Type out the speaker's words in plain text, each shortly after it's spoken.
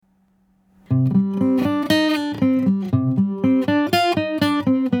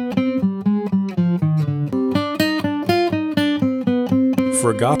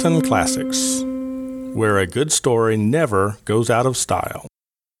Forgotten Classics, where a good story never goes out of style.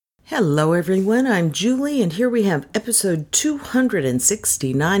 Hello everyone, I'm Julie, and here we have episode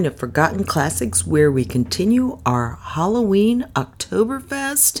 269 of Forgotten Classics, where we continue our Halloween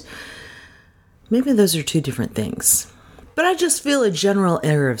Oktoberfest. Maybe those are two different things, but I just feel a general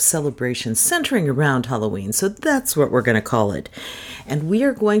air of celebration centering around Halloween, so that's what we're going to call it. And we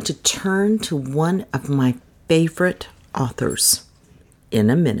are going to turn to one of my favorite authors in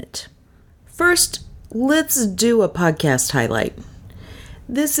a minute. First, let's do a podcast highlight.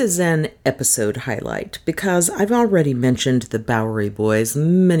 This is an episode highlight because I've already mentioned the Bowery Boys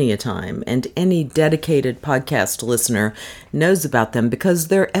many a time, and any dedicated podcast listener knows about them because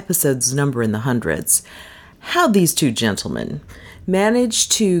their episodes number in the hundreds. How these two gentlemen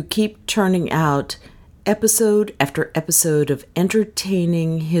managed to keep turning out episode after episode of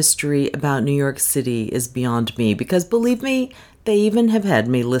entertaining history about New York City is beyond me, because believe me, they even have had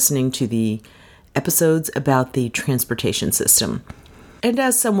me listening to the episodes about the transportation system. And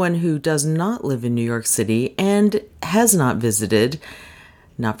as someone who does not live in New York City and has not visited,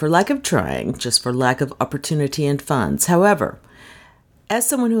 not for lack of trying, just for lack of opportunity and funds. However, as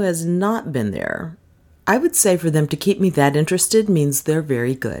someone who has not been there, I would say for them to keep me that interested means they're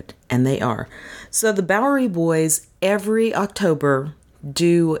very good, and they are. So the Bowery Boys every October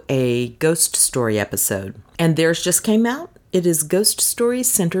do a ghost story episode, and theirs just came out. It is Ghost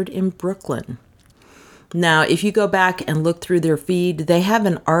Stories Centered in Brooklyn. Now, if you go back and look through their feed, they have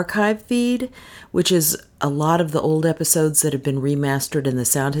an archive feed, which is a lot of the old episodes that have been remastered and the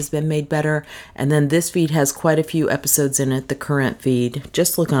sound has been made better. And then this feed has quite a few episodes in it, the current feed.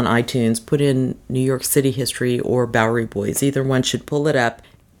 Just look on iTunes, put in New York City History or Bowery Boys. Either one should pull it up.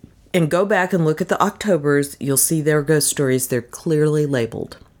 And go back and look at the Octobers. You'll see their ghost stories. They're clearly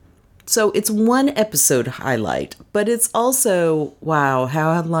labeled. So it's one episode highlight, but it's also, wow,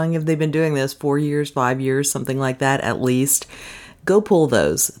 how long have they been doing this? 4 years, 5 years, something like that at least. Go pull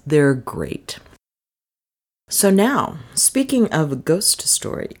those. They're great. So now, speaking of ghost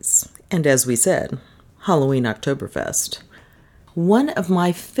stories, and as we said, Halloween Oktoberfest, one of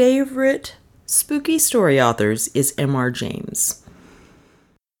my favorite spooky story authors is M.R. James.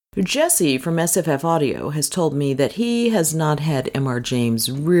 Jesse from SFF Audio has told me that he has not had M.R. James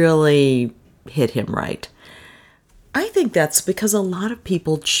really hit him right. I think that's because a lot of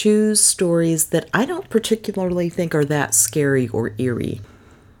people choose stories that I don't particularly think are that scary or eerie.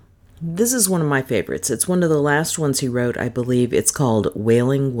 This is one of my favorites. It's one of the last ones he wrote, I believe. It's called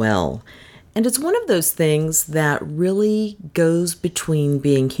Wailing Well. And it's one of those things that really goes between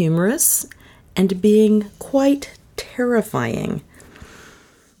being humorous and being quite terrifying.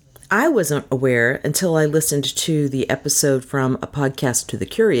 I wasn't aware until I listened to the episode from A Podcast to the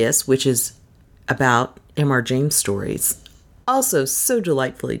Curious, which is about M.R. James stories. Also so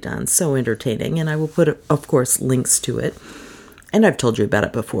delightfully done, so entertaining, and I will put, of course, links to it. And I've told you about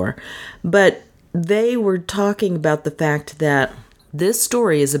it before. But they were talking about the fact that this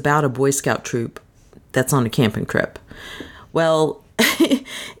story is about a Boy Scout troop that's on a camping trip. Well,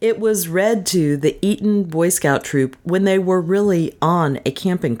 it was read to the Eton Boy Scout troop when they were really on a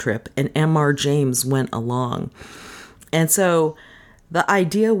camping trip, and M.R. James went along. And so the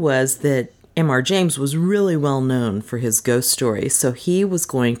idea was that M.R. James was really well known for his ghost stories, so he was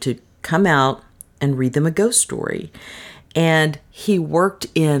going to come out and read them a ghost story. And he worked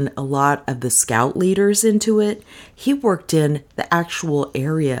in a lot of the scout leaders into it. He worked in the actual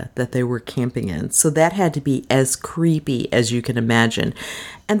area that they were camping in. So that had to be as creepy as you can imagine.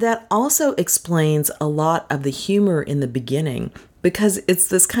 And that also explains a lot of the humor in the beginning, because it's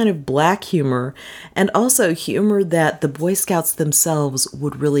this kind of black humor and also humor that the Boy Scouts themselves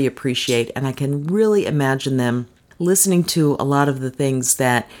would really appreciate. And I can really imagine them listening to a lot of the things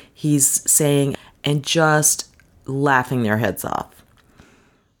that he's saying and just laughing their heads off.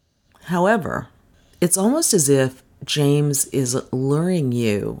 However, it's almost as if James is luring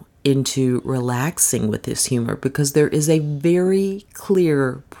you into relaxing with his humor, because there is a very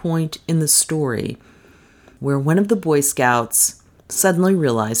clear point in the story where one of the Boy Scouts suddenly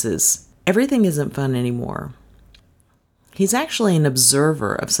realizes everything isn't fun anymore. He's actually an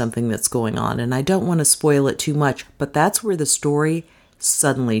observer of something that's going on, and I don't want to spoil it too much, but that's where the story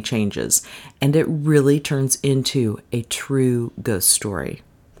suddenly changes, and it really turns into a true ghost story.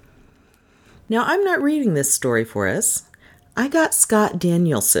 Now, I'm not reading this story for us. I got Scott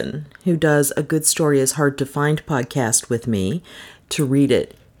Danielson, who does A Good Story is Hard to Find podcast with me, to read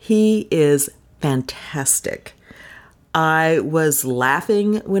it. He is fantastic. I was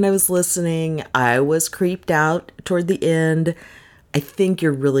laughing when I was listening. I was creeped out toward the end. I think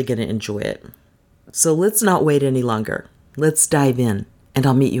you're really going to enjoy it. So let's not wait any longer. Let's dive in and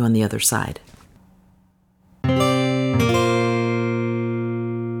I'll meet you on the other side.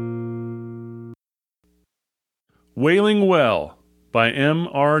 Wailing Well by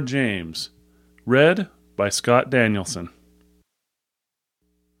M.R. James. Read by Scott Danielson.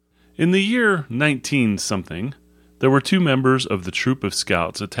 In the year 19-something, there were two members of the troop of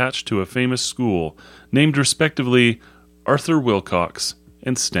scouts attached to a famous school named respectively Arthur Wilcox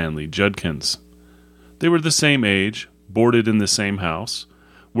and Stanley Judkins. They were the same age, boarded in the same house,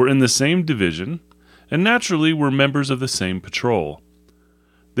 were in the same division, and naturally were members of the same patrol.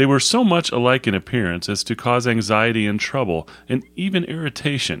 They were so much alike in appearance as to cause anxiety and trouble, and even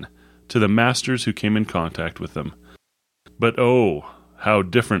irritation, to the masters who came in contact with them. But oh, how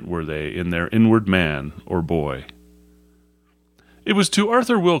different were they in their inward man or boy. It was to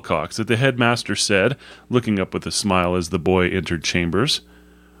Arthur Wilcox that the headmaster said, looking up with a smile as the boy entered chambers,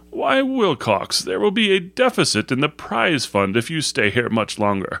 "Why, Wilcox, there will be a deficit in the prize fund if you stay here much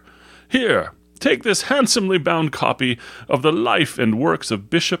longer. Here, take this handsomely bound copy of the life and works of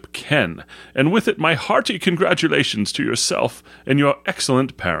Bishop Ken, and with it my hearty congratulations to yourself and your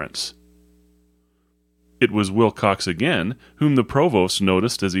excellent parents." It was Wilcox again, whom the provost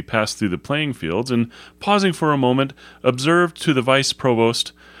noticed as he passed through the playing fields, and, pausing for a moment, observed to the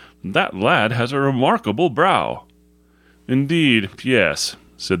vice-provost, "That lad has a remarkable brow." "Indeed, yes,"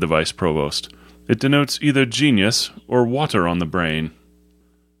 said the vice-provost. "It denotes either genius or water on the brain."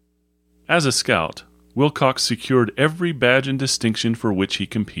 As a scout, Wilcox secured every badge and distinction for which he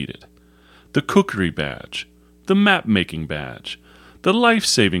competed. The cookery badge, the map-making badge, the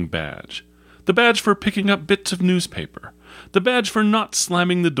life-saving badge, the badge for picking up bits of newspaper, the badge for not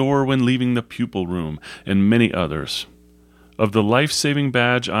slamming the door when leaving the pupil room, and many others. Of the life-saving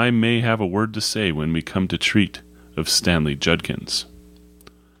badge I may have a word to say when we come to treat of Stanley Judkins.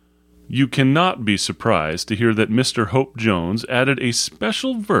 You cannot be surprised to hear that Mr. Hope Jones added a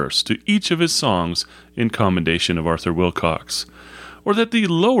special verse to each of his songs in commendation of Arthur Wilcox, or that the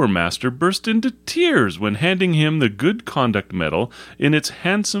lower master burst into tears when handing him the Good Conduct Medal in its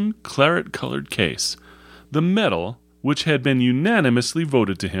handsome claret-colored case, the medal which had been unanimously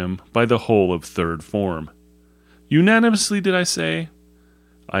voted to him by the whole of third form. Unanimously, did I say?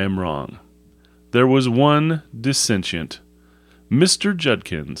 I am wrong. There was one dissentient, Mr.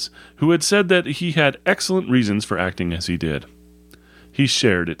 Judkins, who had said that he had excellent reasons for acting as he did. He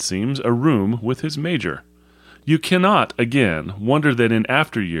shared, it seems, a room with his major. You cannot, again, wonder that in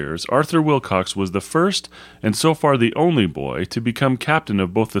after years Arthur Wilcox was the first, and so far the only boy, to become captain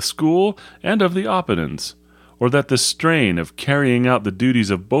of both the school and of the Opidans, or that the strain of carrying out the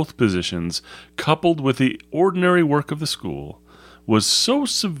duties of both positions, coupled with the ordinary work of the school, was so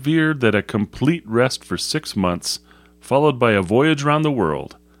severe that a complete rest for 6 months, followed by a voyage round the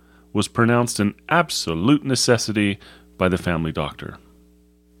world, was pronounced an absolute necessity by the family doctor.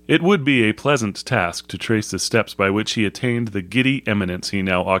 It would be a pleasant task to trace the steps by which he attained the giddy eminence he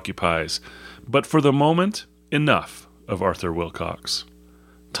now occupies, but for the moment, enough of Arthur Wilcox.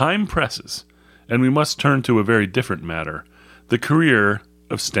 Time presses, and we must turn to a very different matter, the career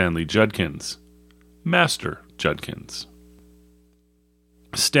of Stanley Judkins, Master Judkins.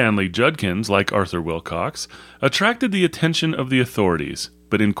 Stanley Judkins, like Arthur Wilcox, attracted the attention of the authorities,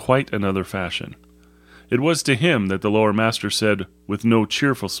 but in quite another fashion. It was to him that the lower master said, with no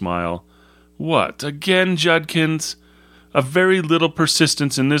cheerful smile, "What, again, Judkins? A very little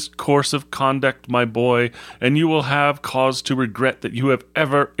persistence in this course of conduct, my boy, and you will have cause to regret that you have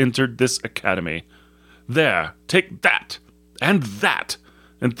ever entered this academy. There, take that, and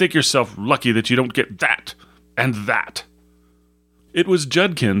think yourself lucky that you don't get that, and that." It was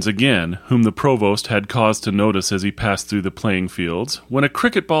Judkins, again, whom the provost had cause to notice as he passed through the playing fields, when a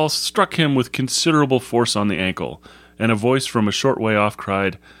cricket ball struck him with considerable force on the ankle, and a voice from a short way off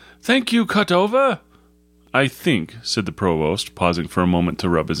cried, "Thank you, Cutover." "I think," said the provost, pausing for a moment to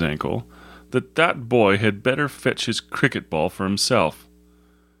rub his ankle, that boy had better fetch his cricket ball for himself."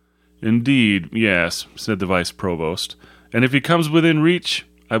 "Indeed, yes," said the vice-provost, "and if he comes within reach,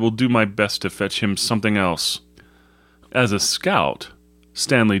 I will do my best to fetch him something else." As a scout,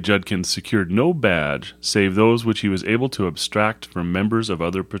 Stanley Judkins secured no badge save those which he was able to abstract from members of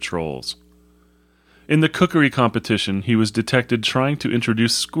other patrols. In the cookery competition, he was detected trying to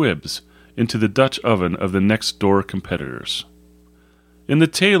introduce squibs into the Dutch oven of the next-door competitors. In the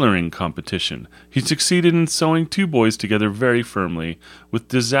tailoring competition, he succeeded in sewing 2 boys together very firmly, with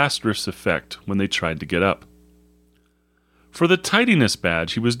disastrous effect when they tried to get up. For the tidiness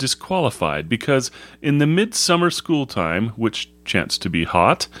badge he was disqualified because, in the midsummer school time, which chanced to be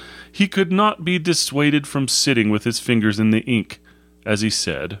hot, he could not be dissuaded from sitting with his fingers in the ink, as he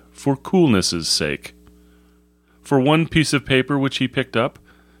said, for coolness' sake. For one piece of paper which he picked up,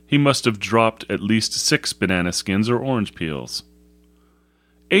 he must have dropped at least 6 banana skins or orange peels.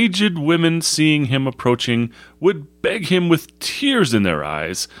 Aged women, seeing him approaching, would beg him with tears in their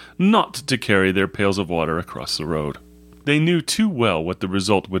eyes not to carry their pails of water across the road. They knew too well what the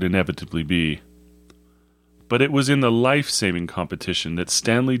result would inevitably be. But it was in the life-saving competition that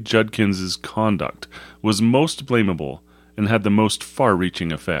Stanley Judkins's conduct was most blamable and had the most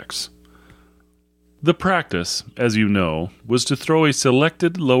far-reaching effects. The practice, as you know, was to throw a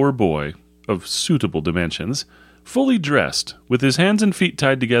selected lower boy of suitable dimensions, fully dressed, with his hands and feet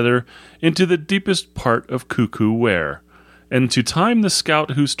tied together, into the deepest part of Cuckoo Weir, and to time the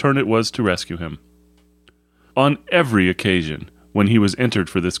scout whose turn it was to rescue him. On every occasion, when he was entered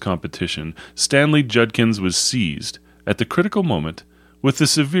for this competition, Stanley Judkins was seized, at the critical moment, with a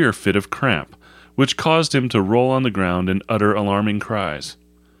severe fit of cramp, which caused him to roll on the ground and utter alarming cries.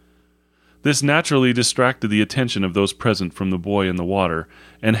 This naturally distracted the attention of those present from the boy in the water,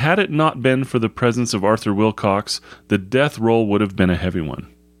 and had it not been for the presence of Arthur Wilcox, the death roll would have been a heavy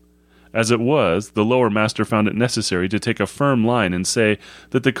one. As it was, the lower master found it necessary to take a firm line and say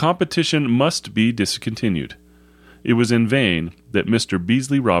that the competition must be discontinued. It was in vain that Mr.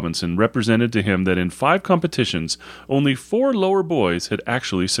 Beasley Robinson represented to him that in 5 competitions only 4 lower boys had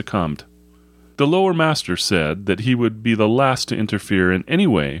actually succumbed. The lower master said that he would be the last to interfere in any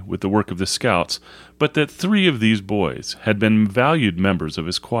way with the work of the scouts, but that 3 of these boys had been valued members of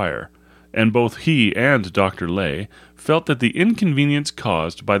his choir, and both he and Dr. Lay felt that the inconvenience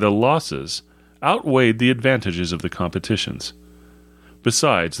caused by the losses outweighed the advantages of the competitions.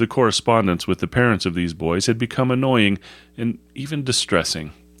 Besides, the correspondence with the parents of these boys had become annoying and even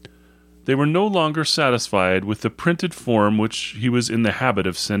distressing. They were no longer satisfied with the printed form which he was in the habit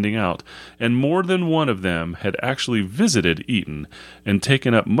of sending out, and more than one of them had actually visited Eton and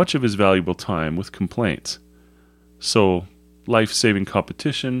taken up much of his valuable time with complaints. So, life-saving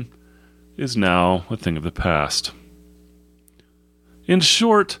competition is now a thing of the past. In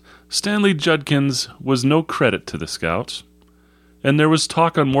short, Stanley Judkins was no credit to the scouts, and there was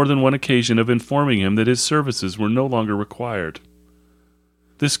talk on more than one occasion of informing him that his services were no longer required.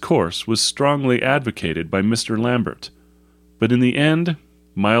 This course was strongly advocated by Mr. Lambert, but in the end,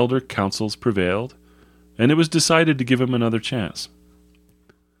 milder counsels prevailed, and it was decided to give him another chance.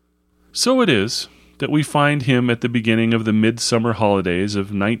 So it is that we find him at the beginning of the midsummer holidays of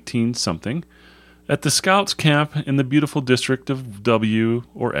 19-something, at the Scouts' camp in the beautiful district of W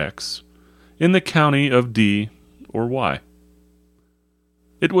or X, in the county of D or Y.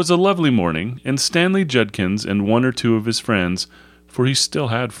 It was a lovely morning, and Stanley Judkins and 1 or 2 of his friends, for he still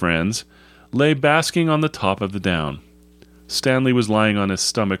had friends, lay basking on the top of the down. Stanley was lying on his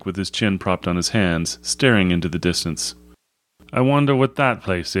stomach with his chin propped on his hands, staring into the distance. "I wonder what that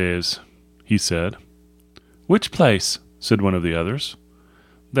place is," he said. "Which place?" said one of the others.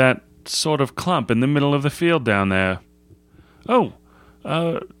 "That sort of clump in the middle of the field down there." "Oh,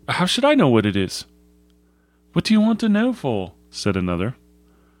 how should I know what it is?" "What do you want to know for?" said another.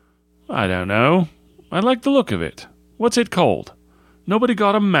 "I don't know. I like the look of it. What's it called?" "Nobody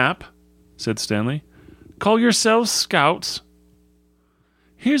got a map?" said Stanley. "Call yourselves scouts?"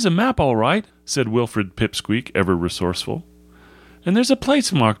 "Here's a map, all right," said Wilfred Pipsqueak, ever resourceful. "And there's a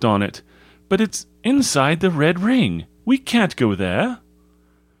place marked on it, but it's inside the red ring. We can't go there."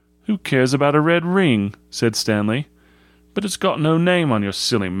 "Who cares about a red ring?" said Stanley. "But it's got no name on your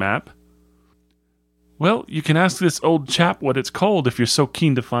silly map." "Well, you can ask this old chap what it's called if you're so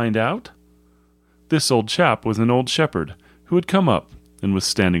keen to find out." This old chap was an old shepherd, who had come up and was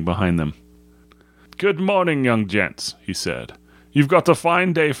standing behind them. "Good morning, young gents," he said. "You've got a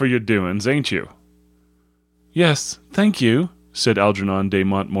fine day for your doings, ain't you?" "Yes, thank you," said Algernon de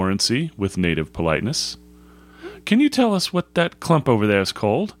Montmorency with native politeness. "Can you tell us what that clump over there is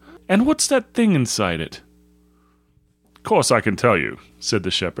called? And what's that thing inside it?" "Course I can tell you," said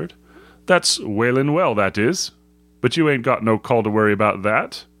the shepherd. "That's Wailing Well, that is. But you ain't got no call to worry about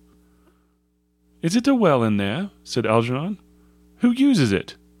that." "Is it a well in there?" said Algernon. "Who uses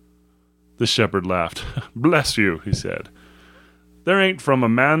it?" The shepherd laughed. "Bless you," he said. "There ain't from a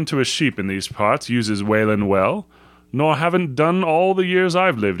man to a sheep in these parts uses Wailing Well, nor haven't done all the years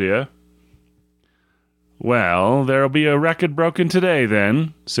I've lived here." "Well, there'll be a record broken today,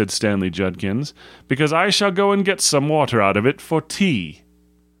 then," said Stanley Judkins, "because I shall go and get some water out of it for tea."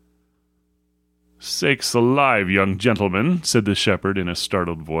 "Sakes alive, young gentleman," said the shepherd in a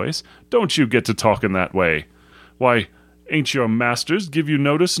startled voice. "Don't you get to talking that way. Why, ain't your masters give you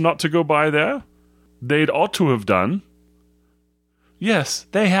notice not to go by there? They'd ought to have done." "Yes,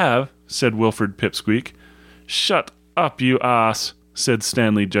 they have," said Wilfred Pipsqueak. "Shut up, you ass," said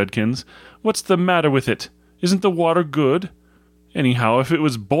Stanley Judkins. "What's the matter with it? Isn't the water good? Anyhow, if it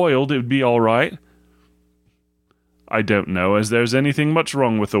was boiled, it would be all right." "I don't know as there's anything much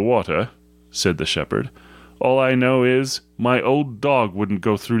wrong with the water," said the shepherd. "All I know is my old dog wouldn't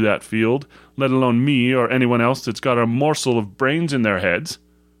go through that field, let alone me or anyone else that's got a morsel of brains in their heads."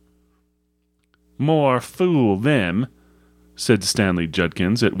 "More fool them," said Stanley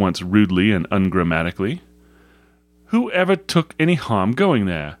Judkins, at once rudely and ungrammatically. "Who ever took any harm going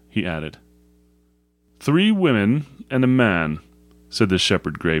there?" he added. "3 women and a man," said the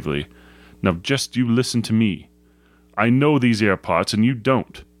shepherd gravely. "Now just you listen to me. I know these 'ere parts and you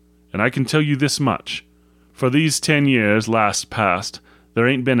don't, and I can tell you this much. For these 10 years last past, there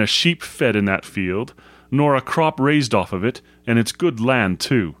ain't been a sheep fed in that field, nor a crop raised off of it, and it's good land,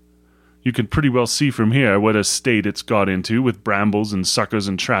 too. You can pretty well see from here what a state it's got into, with brambles and suckers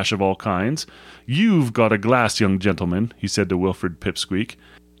and trash of all kinds. You've got a glass, young gentleman," he said to Wilfred Pipsqueak.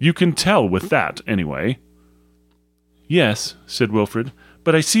 "You can tell with that, anyway." "Yes," said Wilfred,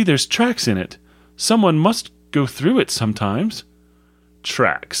 "but I see there's tracks in it. Someone must go through it sometimes."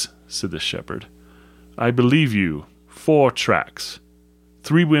 "Tracks," said the shepherd. "I believe you. 4 tracks.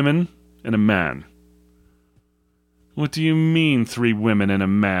 3 women and a man." "What do you mean, 3 women and a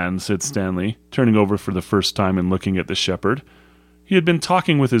man?" said Stanley, turning over for the first time and looking at the shepherd. He had been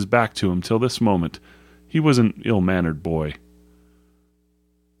talking with his back to him till this moment. He was an ill-mannered boy.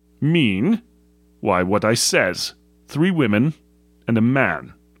 "Mean? Why, what I says. 3 women and a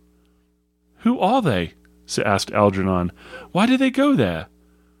man." "Who are they?" asked Algernon. "Why do they go there?"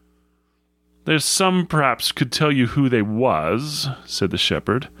 "There's some perhaps could tell you who they was," said the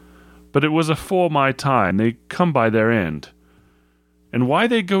shepherd, "but it was afore my time. They come by their end. And why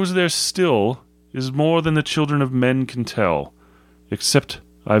they goes there still is more than the children of men can tell, except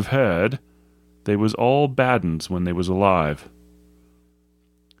I've heard they was all bad uns when they was alive."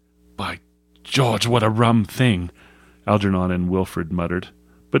 "By George, what a rum thing!" Algernon and Wilfred muttered,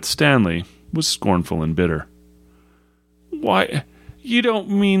 but Stanley was scornful and bitter. "Why, you don't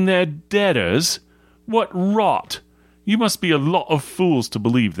mean they're deaders? What rot! You must be a lot of fools to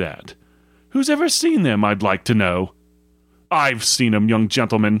believe that. Who's ever seen them, I'd like to know?" "I've seen 'em, young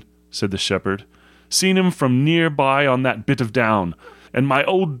gentleman," said the shepherd. "Seen 'em from near by on that bit of down. And my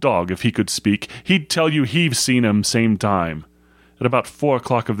old dog, if he could speak, he'd tell you he've seen 'em same time. At about 4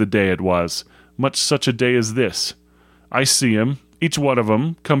 o'clock of the day it was, much such a day as this. I see 'em, each one of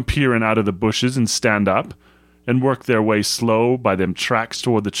 'em, come peering out of the bushes and stand up, and work their way slow by them tracks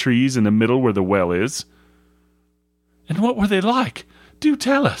toward the trees in the middle where the well is." "And what were they like? Do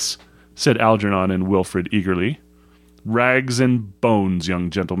tell us," said Algernon and Wilfred eagerly. "Rags and bones, young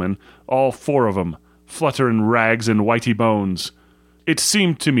gentleman, all 4 of 'em, flutterin' rags and whitey bones. It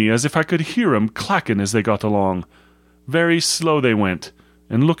seemed to me as if I could hear 'em clackin' as they got along. Very slow they went,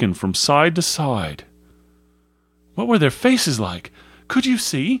 and lookin' from side to side." "What were their faces like? Could you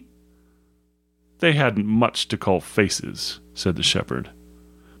see?" "They hadn't much to call faces," said the shepherd,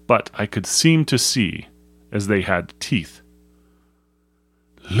 "but I could seem to see as they had teeth."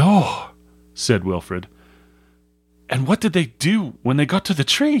 "Lor!" said Wilfred. "And what did they do when they got to the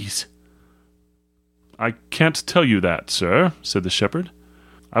trees?" "I can't tell you that, sir," said the shepherd.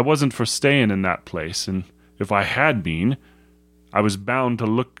 "I wasn't for staying in that place, and if I had been, I was bound to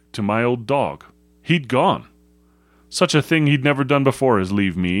look to my old dog. He'd gone. Such a thing he'd never done before as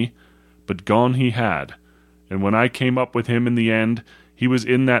leave me, but gone he had, and when I came up with him in the end, he was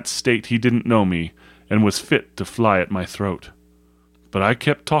in that state he didn't know me, and was fit to fly at my throat. But I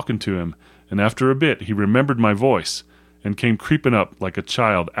kept talking to him, and after a bit he remembered my voice, and came creeping up like a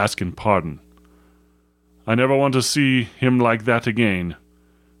child asking pardon. I never want to see him like that again,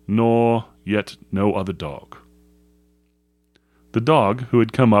 nor yet no other dog." The dog, who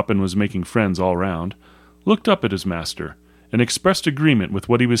had come up and was making friends all round, looked up at his master, and expressed agreement with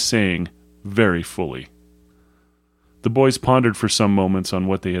what he was saying very fully. The boys pondered for some moments on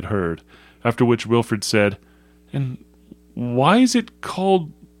what they had heard, after which Wilfred said, "And why is it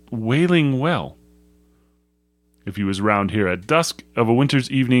called Wailing Well?" "If you was round here at dusk of a winter's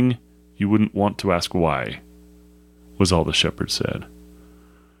evening, you wouldn't want to ask why," was all the shepherd said.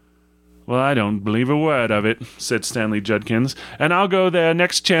 "Well, I don't believe a word of it," said Stanley Judkins, "and I'll go there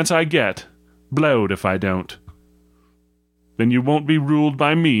next chance I get. Blowed if I don't." "Then you won't be ruled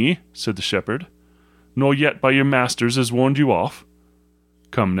by me," said the shepherd, "nor yet by your masters as warned you off.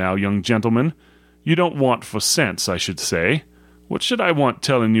 Come now, young gentleman, you don't want for sense, I should say. What should I want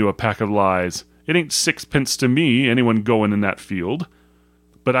telling you a pack of lies? It ain't 6 to me, anyone going in that field.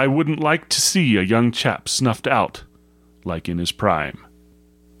 But I wouldn't like to see a young chap snuffed out, like in his prime."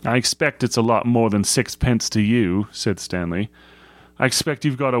 "I expect it's a lot more than 6 to you," said Stanley. "I expect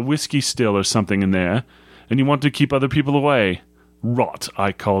you've got a whiskey still or something in there, and you want to keep other people away. Rot,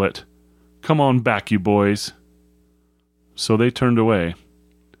 I call it. Come on back, you boys." So they turned away.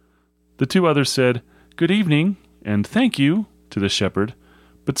 The two others said, "Good evening," and "Thank you," to the shepherd,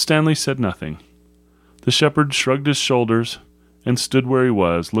 but Stanley said nothing. The shepherd shrugged his shoulders and stood where he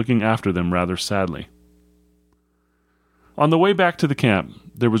was, looking after them rather sadly. On the way back to the camp,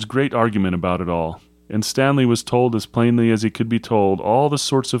 there was great argument about it all, and Stanley was told as plainly as he could be told all the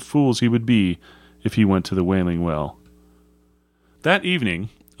sorts of fools he would be if he went to the Wailing Well. That evening,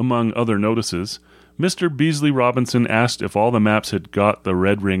 among other notices, Mr. Beasley Robinson asked if all the maps had got the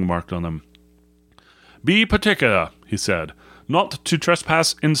red ring marked on them. "Be particular," he said, "not to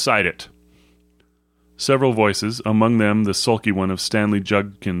trespass inside it." Several voices, among them the sulky one of Stanley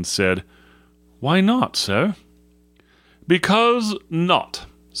Judkins, said, "Why not, sir?" "Because not,"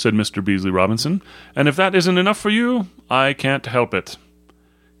 said Mr. Beasley Robinson, "and if that isn't enough for you, I can't help it."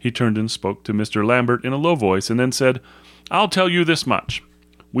 He turned and spoke to Mr. Lambert in a low voice, and then said, "I'll tell you this much.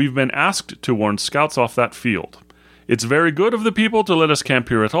 We've been asked to warn scouts off that field. It's very good of the people to let us camp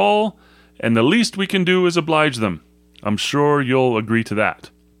here at all, and the least we can do is oblige them. I'm sure you'll agree to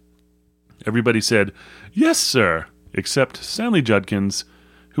that." Everybody said, "Yes, sir," except Stanley Judkins,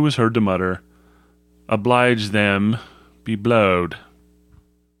 who was heard to mutter, "Oblige them, be blowed."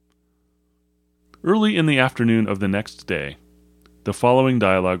 Early in the afternoon of the next day, the following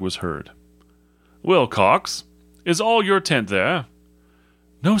dialogue was heard. "Wilcox, is all your tent there?"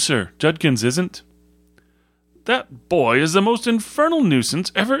 "No, sir, Judkins isn't." "That boy is the most infernal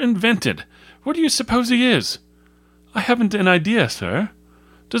nuisance ever invented. Where do you suppose he is?" "I haven't an idea, sir."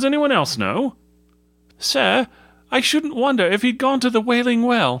 "Does anyone else know?" "Sir, I shouldn't wonder if he'd gone to the Wailing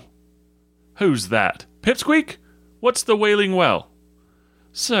Well." "Who's that? Pipsqueak? What's the Wailing Well?"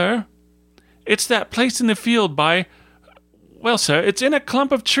 "Sir, it's that place in the field by... Well, sir, it's in a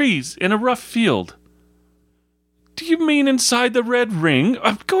clump of trees in a rough field." "Do you mean inside the Red Ring?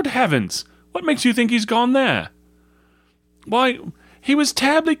 Good heavens! What makes you think he's gone there?" "Why, he was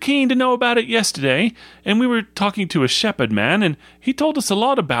terribly keen to know about it yesterday, and we were talking to a shepherd man, and he told us a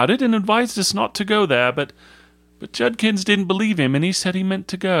lot about it and advised us not to go there, but Judkins didn't believe him, and he said he meant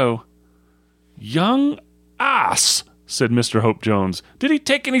to go." "Young ass!" said Mr. Hope Jones. "Did he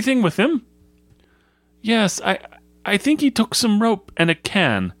take anything with him?" "Yes, I think he took some rope and a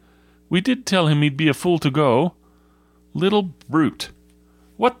can. We did tell him he'd be a fool to go." "Little brute.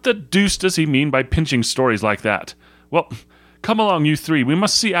 What the deuce does he mean by pinching stories like that? Well, come along, you three. We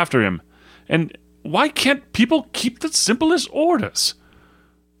must see after him. And why can't people keep the simplest orders?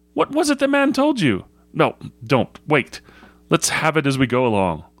 What was it the man told you? No, don't. Wait. Let's have it as we go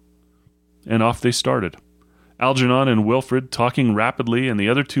along." And off they started, Algernon and Wilfred talking rapidly and the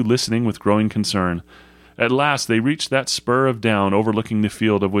other two listening with growing concern. At last they reached that spur of down overlooking the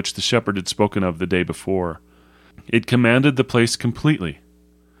field of which the shepherd had spoken of the day before. It commanded the place completely.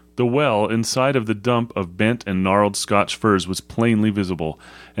 The well inside of the dump of bent and gnarled Scotch firs was plainly visible,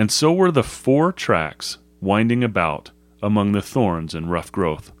 and so were the 4 tracks winding about among the thorns and rough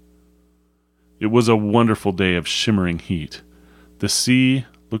growth. It was a wonderful day of shimmering heat. The sea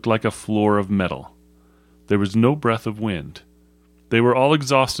looked like a floor of metal. There was no breath of wind. They were all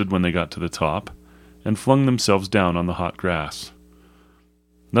exhausted when they got to the top, and flung themselves down on the hot grass.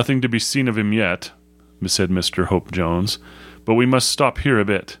 "Nothing to be seen of him yet," said Mr. Hope Jones, "but we must stop here a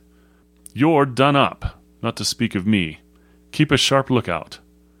bit. You're done up, not to speak of me. Keep a sharp lookout,"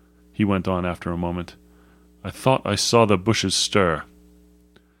 he went on after a moment. "I thought I saw the bushes stir."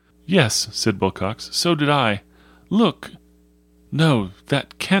 "Yes," said Wilcox, "so did I. Look. No,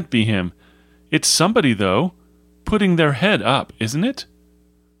 that can't be him. It's somebody, though, putting their head up, isn't it?"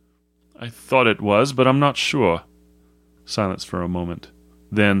 "I thought it was, but I'm not sure." Silence for a moment.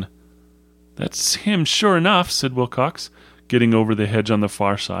 Then, "That's him, sure enough," said Wilcox, getting over the hedge on the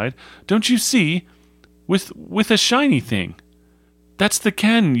far side. "Don't you see? With a shiny thing. That's the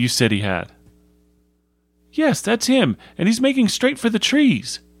can you said he had." "Yes, that's him, and he's making straight for the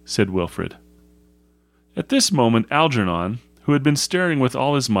trees," said Wilfred. At this moment Algernon, who had been staring with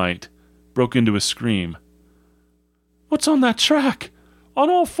all his might, broke into a scream. "What's on that track? On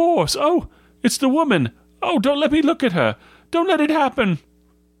all fours! Oh, it's the woman! Oh, don't let me look at her! Don't let it happen!"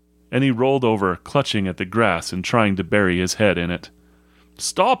 And he rolled over, clutching at the grass and trying to bury his head in it.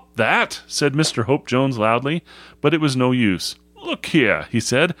 "Stop that!" said Mr. Hope Jones loudly, but it was no use. "Look here," he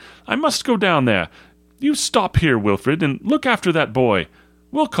said, "I must go down there. You stop here, Wilfred, and look after that boy.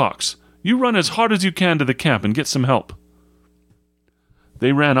 Wilcox, you run as hard as you can to the camp and get some help."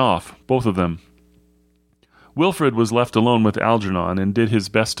 They ran off, both of them. Wilfred was left alone with Algernon and did his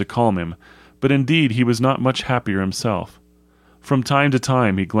best to calm him, but indeed he was not much happier himself. From time to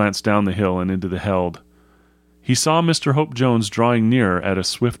time he glanced down the hill and into the held. He saw Mr. Hope Jones drawing nearer at a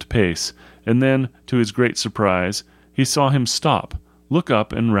swift pace, and then, to his great surprise, he saw him stop, look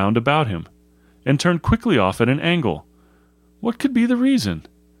up and round about him, and turn quickly off at an angle. What could be the reason?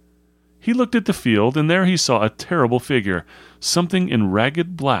 He looked at the field, and there he saw a terrible figure, something in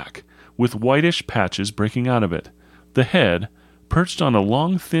ragged black, with whitish patches breaking out of it, the head, perched on a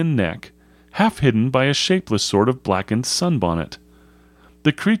long thin neck, half hidden by a shapeless sort of blackened sunbonnet.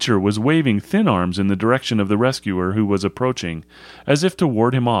 The creature was waving thin arms in the direction of the rescuer who was approaching, as if to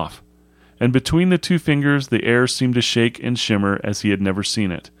ward him off, and between the two fingers the air seemed to shake and shimmer as he had never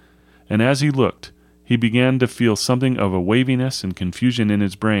seen it, and as he looked, he began to feel something of a waviness and confusion in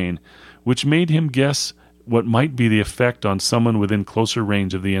his brain, which made him guess what might be the effect on someone within closer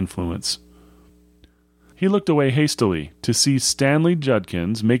range of the influence. He looked away hastily to see Stanley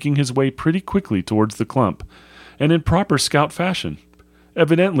Judkins making his way pretty quickly towards the clump, and in proper scout fashion,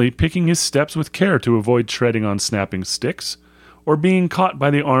 evidently picking his steps with care to avoid treading on snapping sticks, or being caught by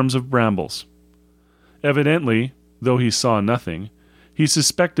the arms of brambles. Evidently, though he saw nothing, he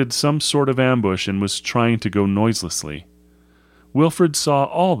suspected some sort of ambush and was trying to go noiselessly. Wilfred saw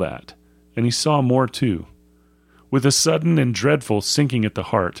all that, and he saw more too. With a sudden and dreadful sinking at the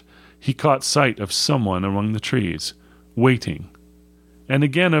heart, he caught sight of someone among the trees, waiting, and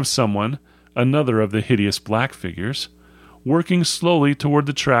again of someone, another of the hideous black figures, working slowly toward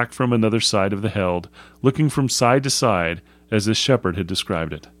the track from another side of the held, looking from side to side, as the shepherd had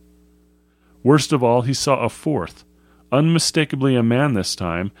described it. Worst of all, he saw a fourth, unmistakably a man this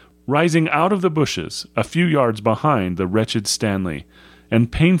time, rising out of the bushes a few yards behind the wretched Stanley,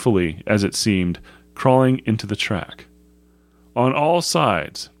 and painfully, as it seemed, crawling into the track. On all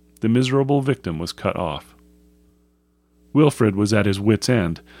sides, the miserable victim was cut off. Wilfred was at his wits'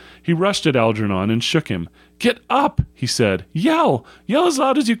 end. He rushed at Algernon and shook him. "Get up!" he said. "Yell! Yell as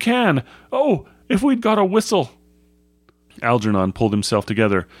loud as you can! Oh, if we'd got a whistle!" Algernon pulled himself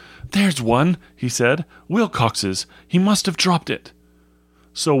together. "There's one," he said. "Wilcox's. He must have dropped it."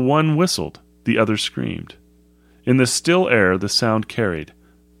 So one whistled, the other screamed. In the still air the sound carried.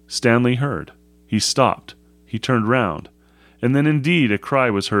 Stanley heard. He stopped. He turned round. And then indeed a cry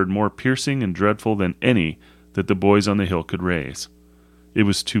was heard more piercing and dreadful than any that the boys on the hill could raise. It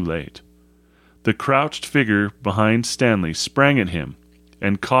was too late. The crouched figure behind Stanley sprang at him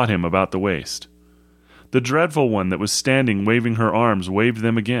and caught him about the waist. The dreadful one that was standing waving her arms waved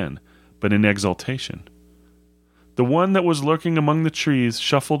them again, but in exultation. The one that was lurking among the trees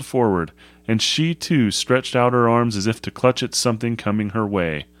shuffled forward, and she too stretched out her arms as if to clutch at something coming her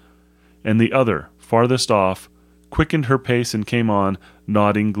way. And the other, farthest off, quickened her pace and came on,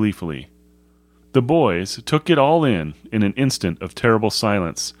 nodding gleefully. The boys took it all in an instant of terrible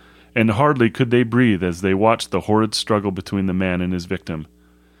silence, and hardly could they breathe as they watched the horrid struggle between the man and his victim.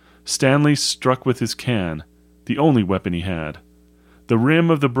 Stanley struck with his can, the only weapon he had. The rim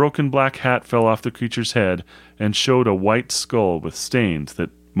of the broken black hat fell off the creature's head and showed a white skull with stains that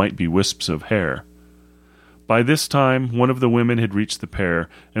might be wisps of hair. By this time, one of the women had reached the pair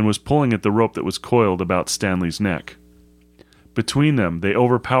and was pulling at the rope that was coiled about Stanley's neck. Between them, they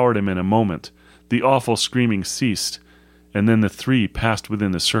overpowered him in a moment. The awful screaming ceased, and then the three passed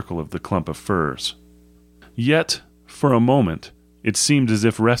within the circle of the clump of firs. Yet, for a moment, it seemed as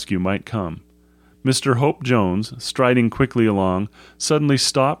if rescue might come. Mr. Hope Jones, striding quickly along, suddenly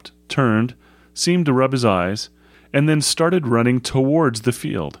stopped, turned, seemed to rub his eyes, and then started running towards the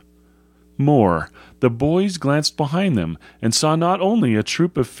field. More, the boys glanced behind them and saw not only a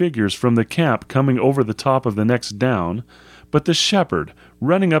troop of figures from the camp coming over the top of the next down, but the shepherd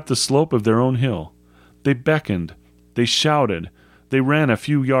running up the slope of their own hill. They beckoned, they shouted, they ran a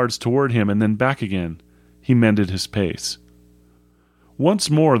few yards toward him and then back again. He mended his pace. Once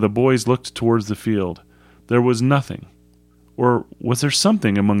more the boys looked towards the field. There was nothing. Or was there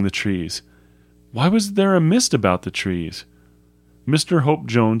something among the trees? Why was there a mist about the trees? Mr. Hope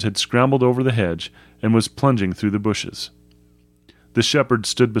Jones had scrambled over the hedge and was plunging through the bushes. The shepherd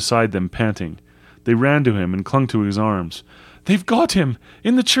stood beside them, panting. They ran to him and clung to his arms. "They've got him!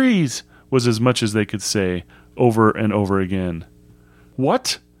 In the trees!" was as much as they could say, over and over again.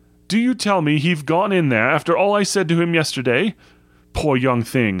 "What? Do you tell me he've gone in there after all I said to him yesterday? Poor young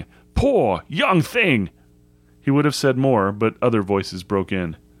thing! Poor young thing!" He would have said more, but other voices broke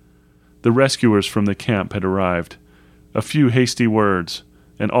in. The rescuers from the camp had arrived. A few hasty words,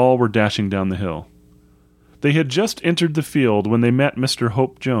 and all were dashing down the hill. They had just entered the field when they met Mr.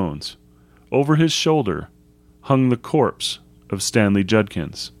 Hope Jones. Over his shoulder hung the corpse of Stanley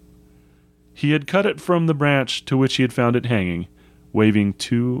Judkins. He had cut it from the branch to which he had found it hanging, waving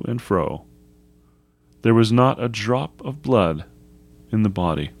to and fro. There was not a drop of blood in the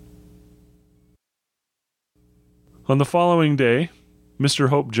body. On the following day, Mr.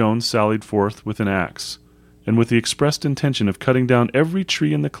 Hope Jones sallied forth with an axe, and with the expressed intention of cutting down every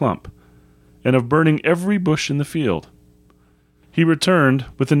tree in the clump, and of burning every bush in the field. He returned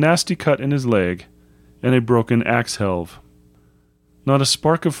with a nasty cut in his leg and a broken axe helve. Not a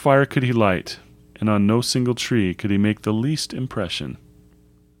spark of fire could he light, and on no single tree could he make the least impression.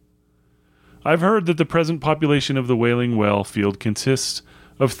 I've heard that the present population of the Wailing Well field consists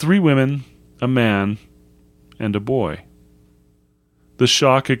of 3 women, a man, and a boy. The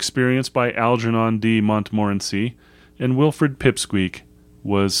shock experienced by Algernon de Montmorency and Wilfred Pipsqueak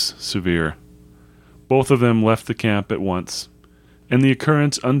was severe. Both of them left the camp at once, and the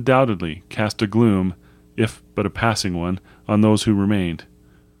occurrence undoubtedly cast a gloom, if but a passing one, on those who remained.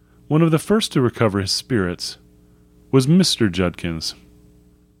 One of the first to recover his spirits was Mr. Judkins.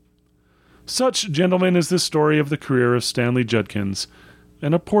 Such, gentlemen, is the story of the career of Stanley Judkins,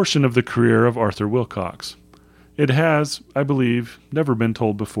 and a portion of the career of Arthur Wilcox. It has, I believe, never been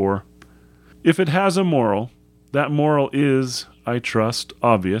told before. If it has a moral, that moral is, I trust,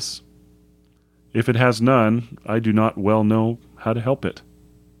 obvious. If it has none, I do not well know how to help it.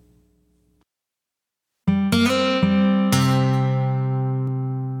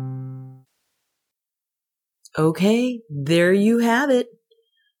 Okay, there you have it.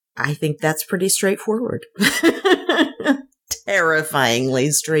 I think that's pretty straightforward.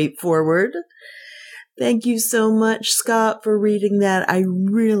 Terrifyingly straightforward. Thank you so much, Scott, for reading that. I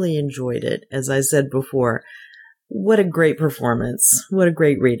really enjoyed it, as I said before. What a great performance. What a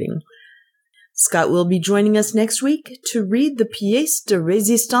great reading. Scott will be joining us next week to read the pièce de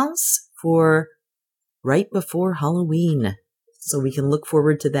résistance for right before Halloween. So we can look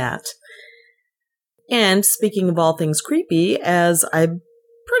forward to that. And speaking of all things creepy, as I'm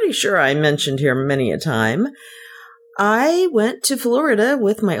pretty sure I mentioned here many a time, I went to Florida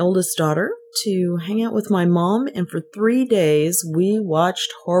with my oldest daughter to hang out with my mom, and for 3 days we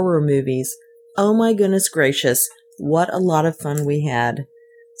watched horror movies. Oh my goodness gracious, what a lot of fun we had.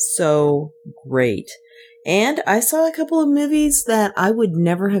 So great. And I saw a couple of movies that I would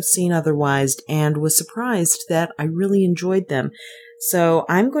never have seen otherwise and was surprised that I really enjoyed them. So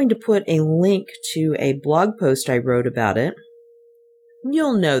I'm going to put a link to a blog post I wrote about it.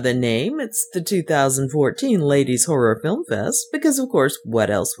 You'll know the name. It's the 2014 Ladies Horror Film Fest, because of course, what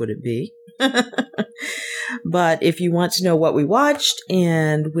else would it be? But if you want to know what we watched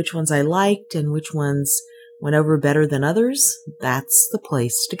and which ones I liked and which ones went over better than others, that's the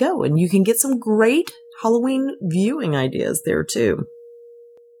place to go. And you can get some great Halloween viewing ideas there too.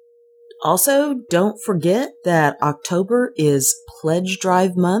 Also, don't forget that October is Pledge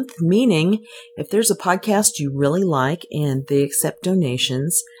Drive month, meaning if there's a podcast you really like and they accept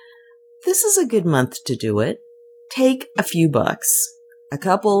donations, this is a good month to do it. Take a few bucks, a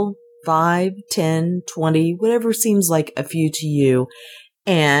couple, 5, 10, 20, whatever seems like a few to you,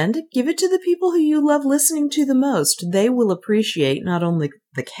 and give it to the people who you love listening to the most. They will appreciate not only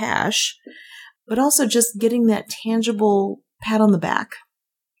the cash, but also just getting that tangible pat on the back.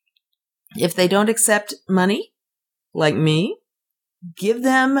 If they don't accept money, like me, give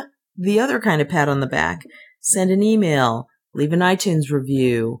them the other kind of pat on the back. Send an email, leave an iTunes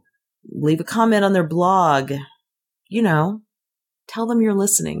review, leave a comment on their blog. You know, tell them you're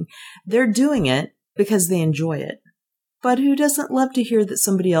listening. They're doing it because they enjoy it. But who doesn't love to hear that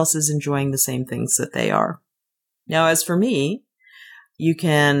somebody else is enjoying the same things that they are? Now, as for me, you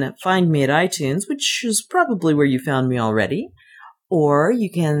can find me at iTunes, which is probably where you found me already. Or you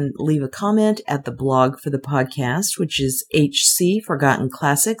can leave a comment at the blog for the podcast, which is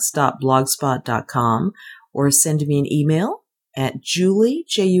hcforgottenclassics.blogspot.com, or send me an email at Julie,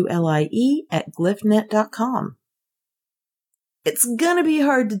 Julie, @glyphnet.com. It's gonna be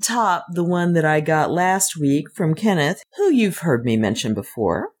hard to top the one that I got last week from Kenneth, who you've heard me mention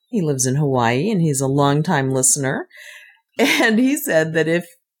before. He lives in Hawaii and he's a longtime listener. And he said that if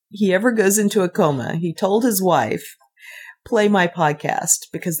he ever goes into a coma, he told his wife, play my podcast,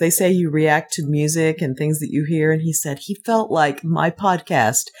 because they say you react to music and things that you hear. And he said he felt like my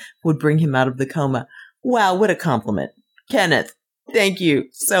podcast would bring him out of the coma. Wow, what a compliment. Kenneth, thank you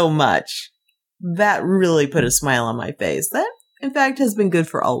so much. That really put a smile on my face. That, in fact, has been good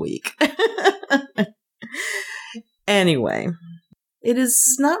for all week. Anyway, it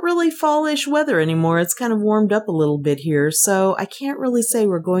is not really fallish weather anymore. It's kind of warmed up a little bit here, so I can't really say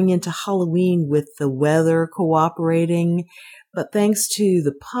we're going into Halloween with the weather cooperating. But thanks to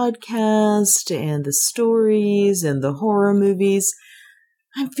the podcast and the stories and the horror movies,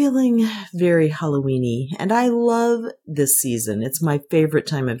 I'm feeling very Halloween-y, and I love this season. It's my favorite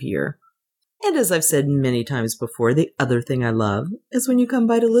time of year. And as I've said many times before, the other thing I love is when you come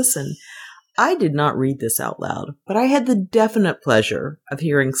by to listen. I did not read this out loud, but I had the definite pleasure of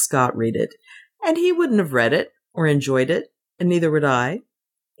hearing Scott read it, and he wouldn't have read it or enjoyed it, and neither would I,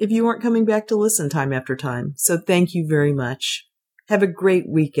 if you weren't coming back to listen time after time. So thank you very much. Have a great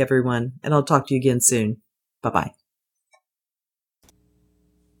week, everyone, and I'll talk to you again soon. Bye-bye.